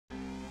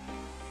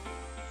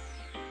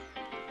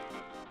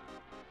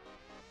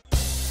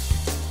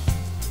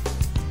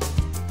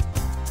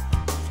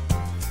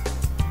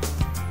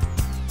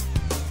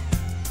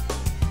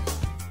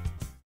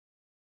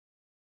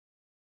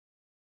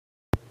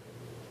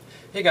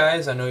Hey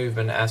guys, I know you've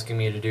been asking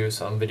me to do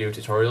some video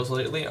tutorials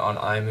lately on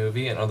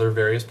iMovie and other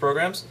various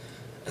programs,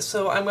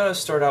 so I'm going to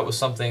start out with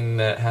something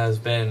that has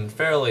been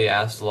fairly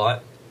asked a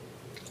lot.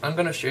 I'm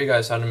going to show you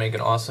guys how to make an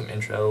awesome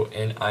intro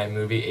in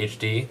iMovie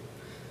HD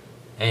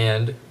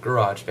and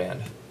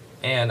Garageband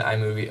and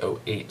iMovie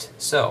 08.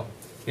 So,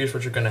 here's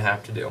what you're going to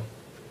have to do.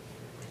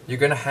 You're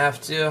going to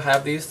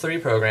have these three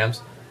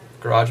programs: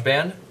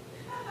 Garageband,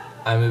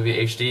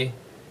 iMovie HD,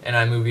 and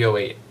iMovie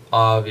 08,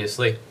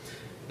 obviously.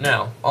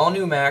 Now, all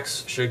new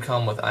Macs should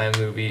come with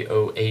iMovie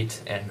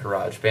 08 and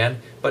Garageband,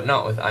 but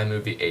not with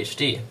iMovie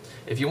HD.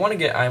 If you want to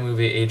get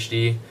iMovie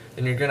HD,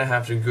 then you're going to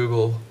have to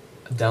Google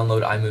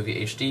download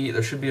iMovie HD.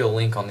 There should be a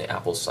link on the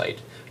Apple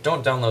site.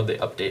 Don't download the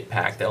update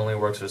pack, that only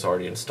works if it's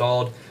already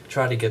installed.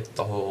 Try to get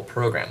the whole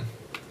program.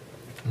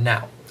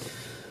 Now,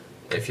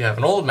 if you have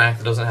an old Mac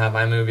that doesn't have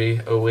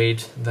iMovie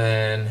 08,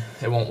 then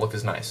it won't look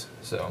as nice.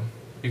 So,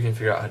 you can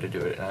figure out how to do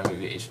it in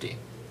iMovie HD.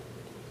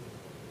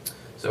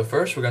 So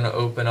first we're going to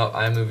open up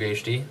iMovie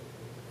HD,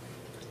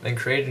 then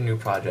create a new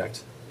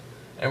project,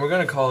 and we're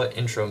going to call it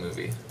Intro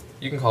Movie.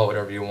 You can call it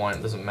whatever you want,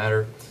 it doesn't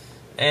matter.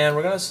 And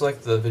we're going to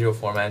select the video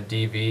format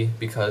DV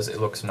because it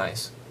looks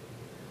nice.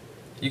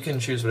 You can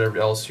choose whatever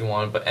else you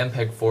want, but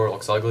MPEG-4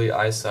 looks ugly,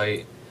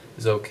 eyesight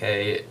is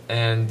okay,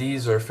 and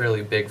these are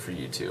fairly big for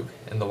YouTube.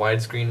 And the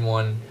widescreen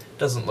one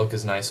doesn't look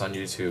as nice on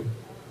YouTube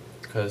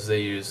because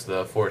they use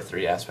the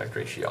 4:3 aspect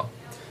ratio.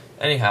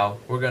 Anyhow,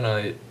 we're going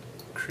to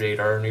create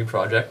our new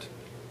project.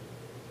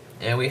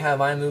 And we have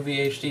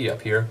iMovie HD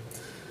up here.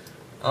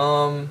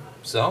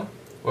 So,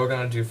 what we're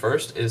going to do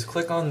first is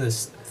click on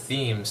this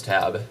Themes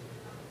tab.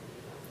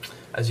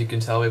 As you can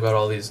tell, we've got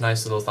all these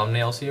nice little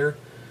thumbnails here.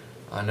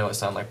 I know it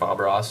sounds like Bob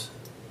Ross,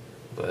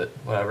 but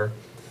whatever.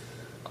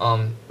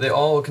 They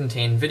all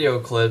contain video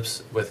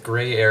clips with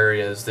gray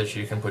areas that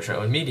you can put your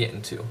own media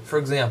into. For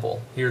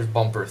example, here's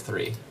Bumper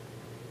 3.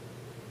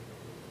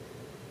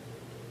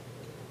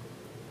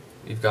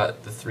 We've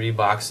got the three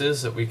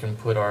boxes that we can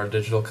put our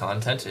digital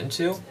content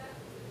into,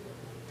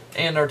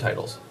 and our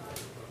titles.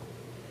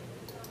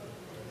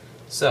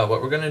 So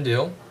what we're going to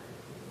do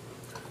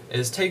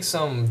is take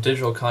some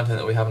digital content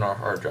that we have on our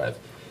hard drive.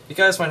 You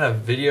guys might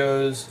have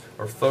videos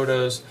or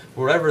photos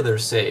wherever they're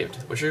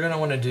saved. What you're going to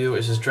want to do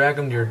is just drag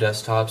them to your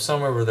desktop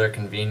somewhere where they're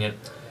convenient.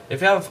 If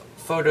you have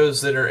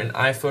photos that are in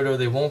iPhoto,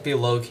 they won't be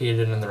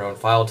located in their own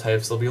file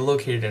types, they'll be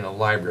located in a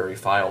library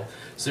file.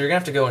 So you're going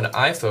to have to go into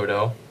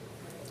iPhoto,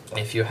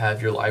 if you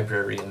have your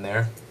library in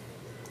there,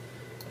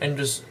 and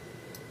just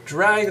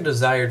drag the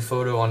desired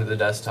photo onto the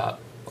desktop,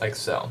 like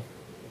so.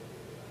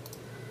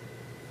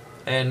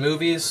 And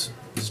movies,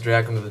 just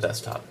drag them to the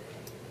desktop.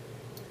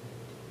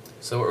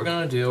 So what we're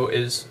going to do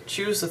is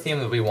choose the theme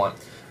that we want.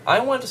 I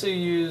want to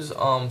use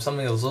something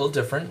that's a little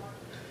different.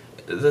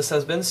 This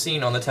has been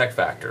seen on the Tech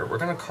Factor. We're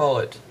going to call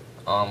it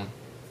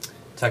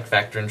Tech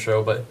Factor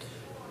Intro, but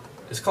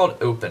it's called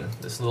Open,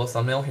 this little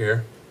thumbnail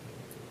here.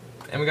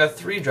 And we got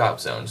three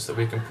drop zones that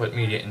we can put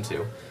media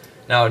into.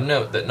 Now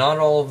note that not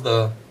all of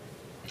the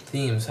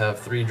themes have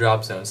three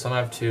drop zones. Some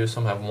have two,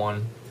 some have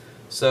one.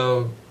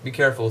 So be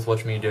careful with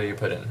which media you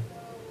put in.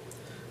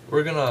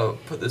 We're gonna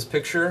put this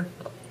picture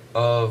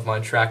of my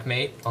track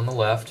mate on the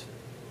left,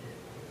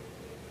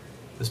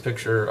 this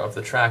picture of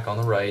the track on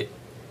the right,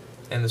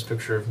 and this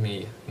picture of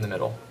me in the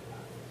middle.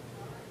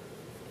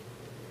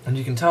 And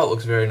you can tell it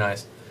looks very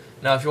nice.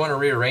 Now if you want to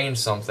rearrange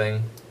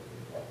something,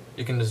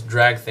 you can just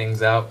drag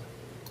things out,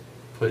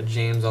 put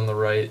James on the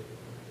right,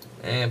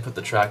 and put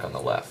the track on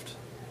the left.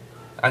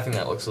 I think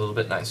that looks a little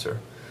bit nicer.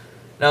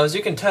 Now as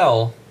you can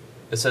tell,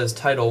 it says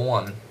Title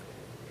 1.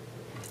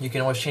 You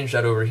can always change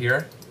that over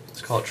here.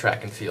 Let's call it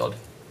Track and Field.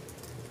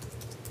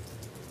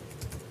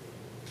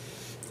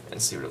 And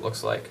see what it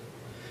looks like.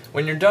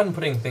 When you're done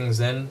putting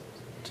things in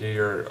to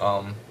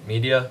your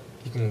media,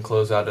 you can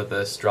close out of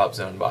this drop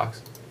zone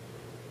box.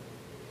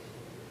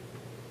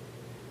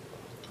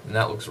 And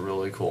that looks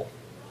really cool.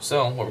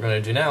 So what we're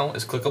going to do now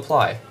is click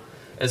Apply.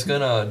 It's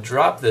going to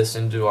drop this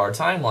into our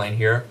timeline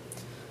here,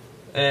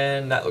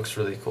 and that looks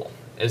really cool.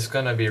 It's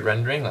going to be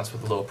rendering, that's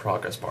what the little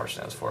progress bar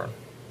stands for.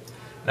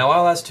 Now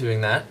while that's doing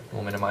that,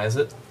 we'll minimize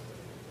it,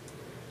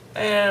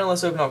 and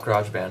let's open up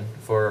GarageBand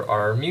for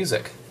our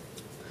music.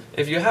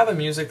 If you have a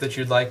music that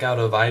you'd like out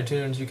of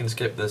iTunes, you can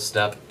skip this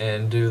step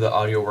and do the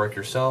audio work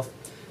yourself,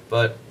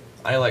 but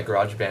I like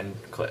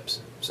GarageBand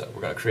clips. So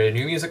we're going to create a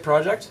new music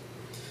project,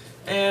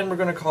 and we're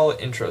going to call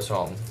it Intro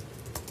Song.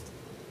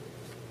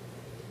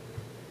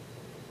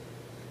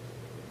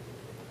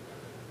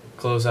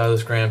 Close out of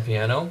this grand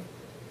piano,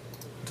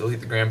 delete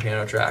the grand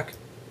piano track,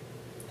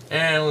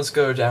 and let's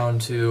go down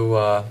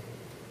to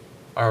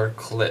our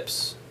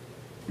clips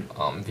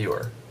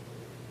viewer.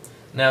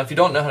 Now if you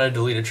don't know how to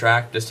delete a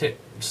track, just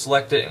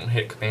select it and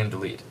hit Command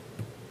Delete.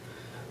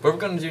 What we're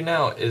going to do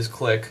now is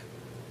click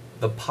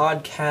the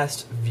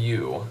podcast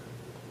view,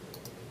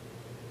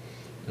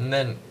 and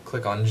then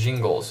click on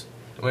Jingles.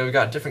 And we've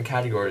got different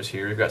categories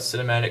here. We've got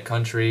cinematic,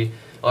 country,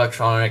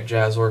 electronic,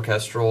 jazz,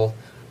 orchestral,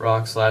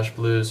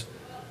 rock/blues,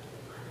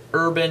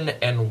 urban,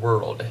 and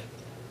world.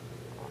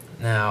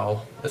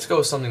 Now, let's go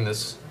with something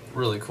that's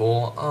really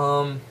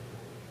cool.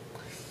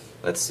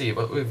 Let's see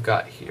what we've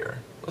got here.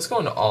 Let's go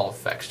into all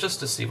effects just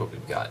to see what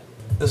we've got.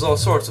 There's all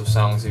sorts of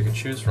songs you can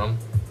choose from.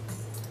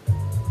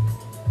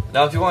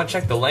 Now if you want to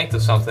check the length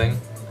of something,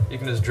 you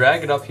can just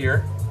drag it up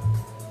here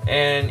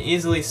and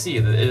easily see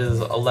that it is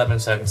 11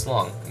 seconds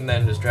long, and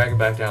then just drag it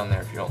back down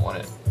there if you don't want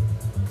it.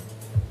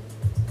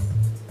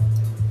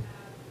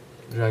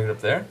 Drag it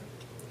up there.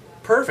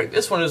 Perfect!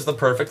 This one is the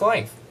perfect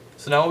length.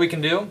 So now what we can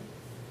do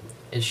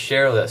is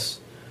share this.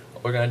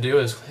 What we're going to do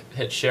is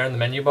hit share in the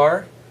menu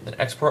bar, then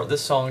export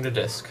this song to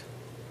disk.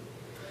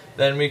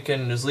 Then we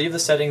can just leave the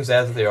settings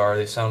as they are,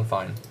 they sound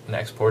fine, and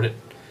export it.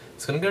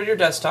 It's going to go to your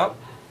desktop.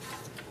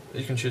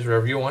 You can choose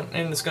whatever you want,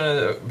 and it's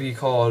going to be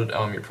called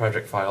your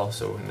project file,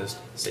 so we can just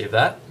save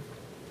that.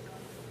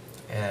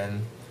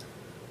 And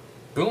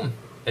boom,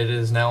 it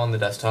is now on the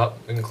desktop.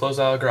 We can close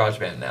out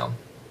Garageband now.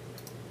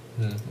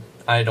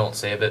 I don't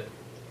save it.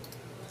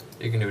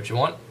 You can do what you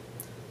want.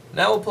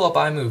 Now we'll pull up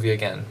iMovie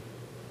again.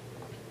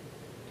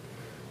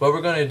 What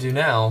we're going to do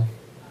now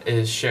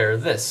is share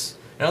this.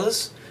 Now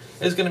this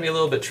is going to be a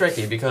little bit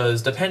tricky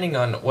because depending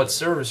on what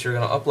service you're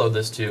going to upload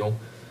this to, you're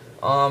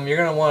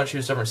going to want to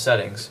choose different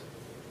settings.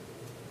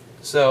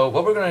 So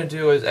what we're going to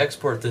do is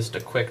export this to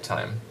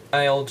QuickTime.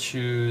 I'll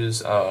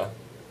choose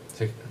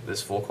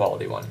this full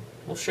quality one.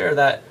 We'll share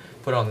that,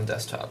 put it on the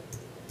desktop.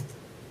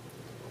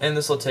 And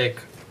this will take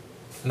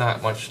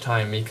not much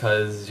time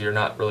because you're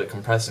not really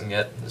compressing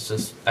it, it's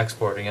just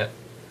exporting it.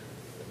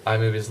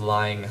 iMovie's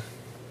lying.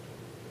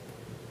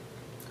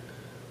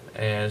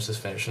 And it's just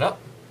finishing up.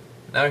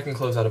 Now we can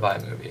close out of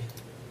iMovie.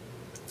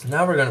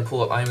 Now we're going to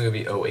pull up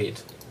iMovie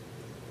 08.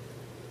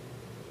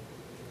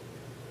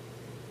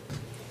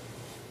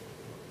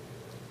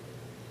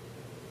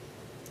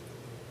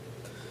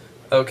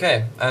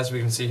 Okay, as we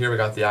can see here, we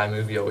got the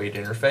iMovie 08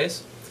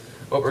 interface.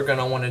 What we're going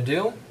to want to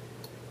do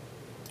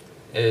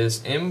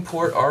is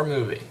import our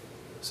movie.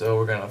 So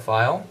we're going to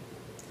File,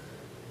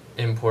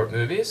 Import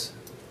Movies,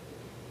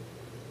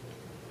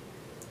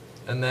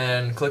 and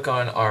then click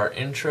on our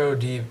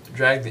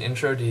drag the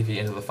intro DV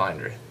into the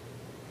Finder.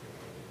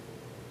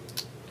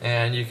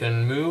 And you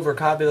can move or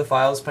copy the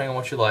files depending on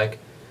what you like.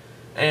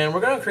 And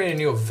we're going to create a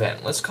new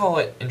event. Let's call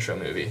it Intro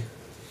Movie.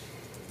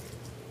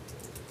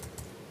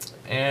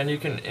 And you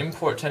can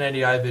import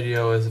 1080i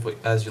video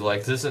as you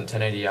like. This isn't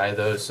 1080i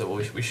though, so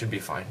we should be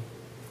fine.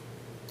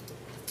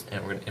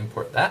 And we're going to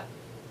import that.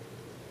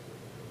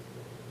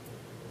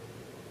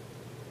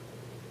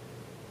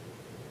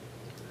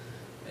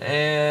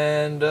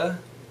 And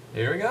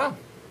here we go.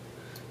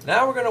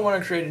 Now we're going to want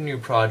to create a new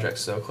project.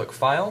 So click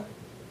File,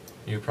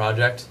 New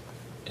Project,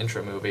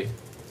 Intro Movie.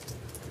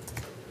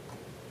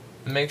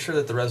 And make sure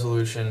that the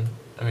resolution,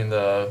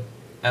 the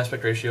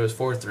aspect ratio is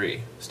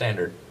 4:3,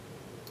 standard.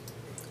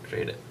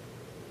 Create it.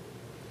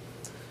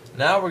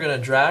 Now we're going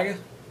to drag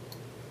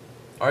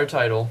our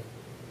title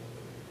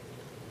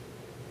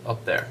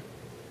up there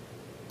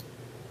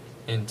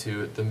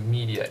into the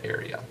media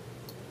area.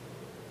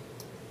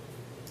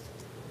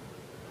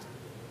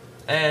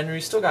 And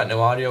we still got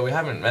no audio. We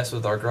haven't messed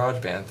with our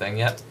GarageBand thing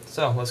yet.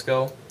 So let's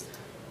go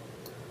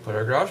put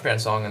our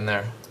GarageBand song in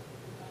there.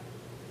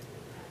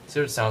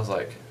 See what it sounds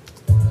like.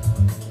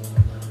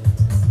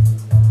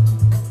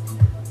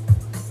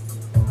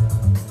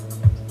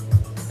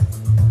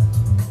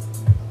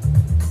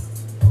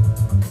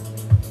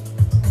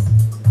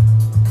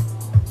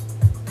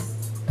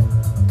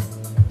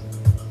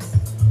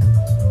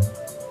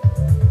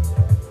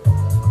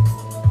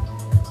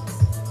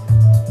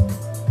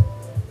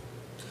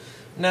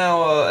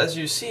 Now, as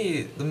you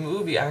see,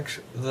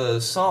 the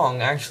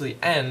song actually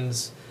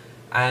ends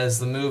as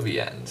the movie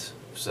ends.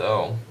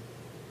 So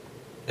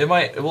it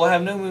will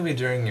have no movie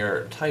during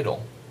your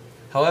title.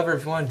 However,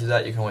 if you want to do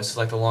that, you can always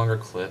select a longer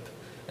clip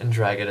and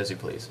drag it as you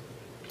please.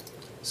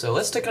 So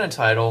let's stick in a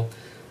title.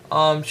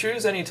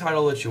 Choose any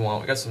title that you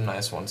want. We got some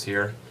nice ones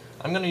here.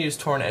 I'm going to use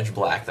Torn Edge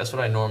Black. That's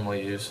what I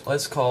normally use.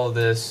 Let's call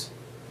this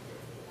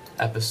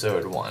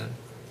Episode 1.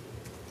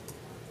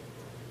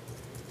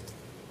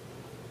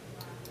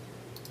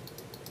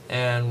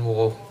 And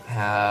we'll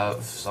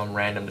have some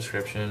random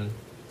description.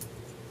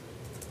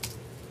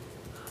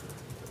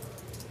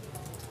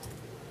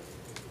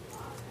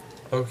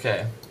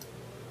 Okay.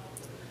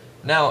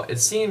 Now, it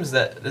seems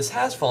that this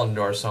has fallen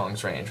into our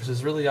song's range, which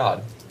is really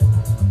odd.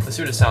 Let's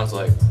see what it sounds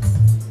like.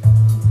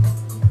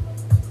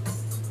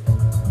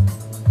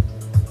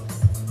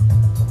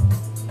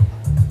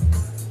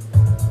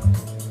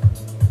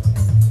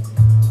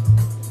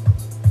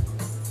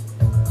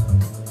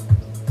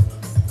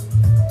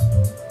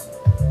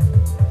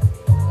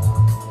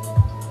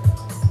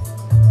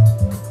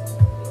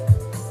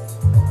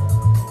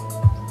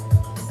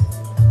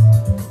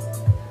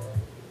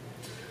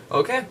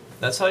 Okay,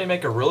 that's how you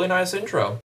make a really nice intro.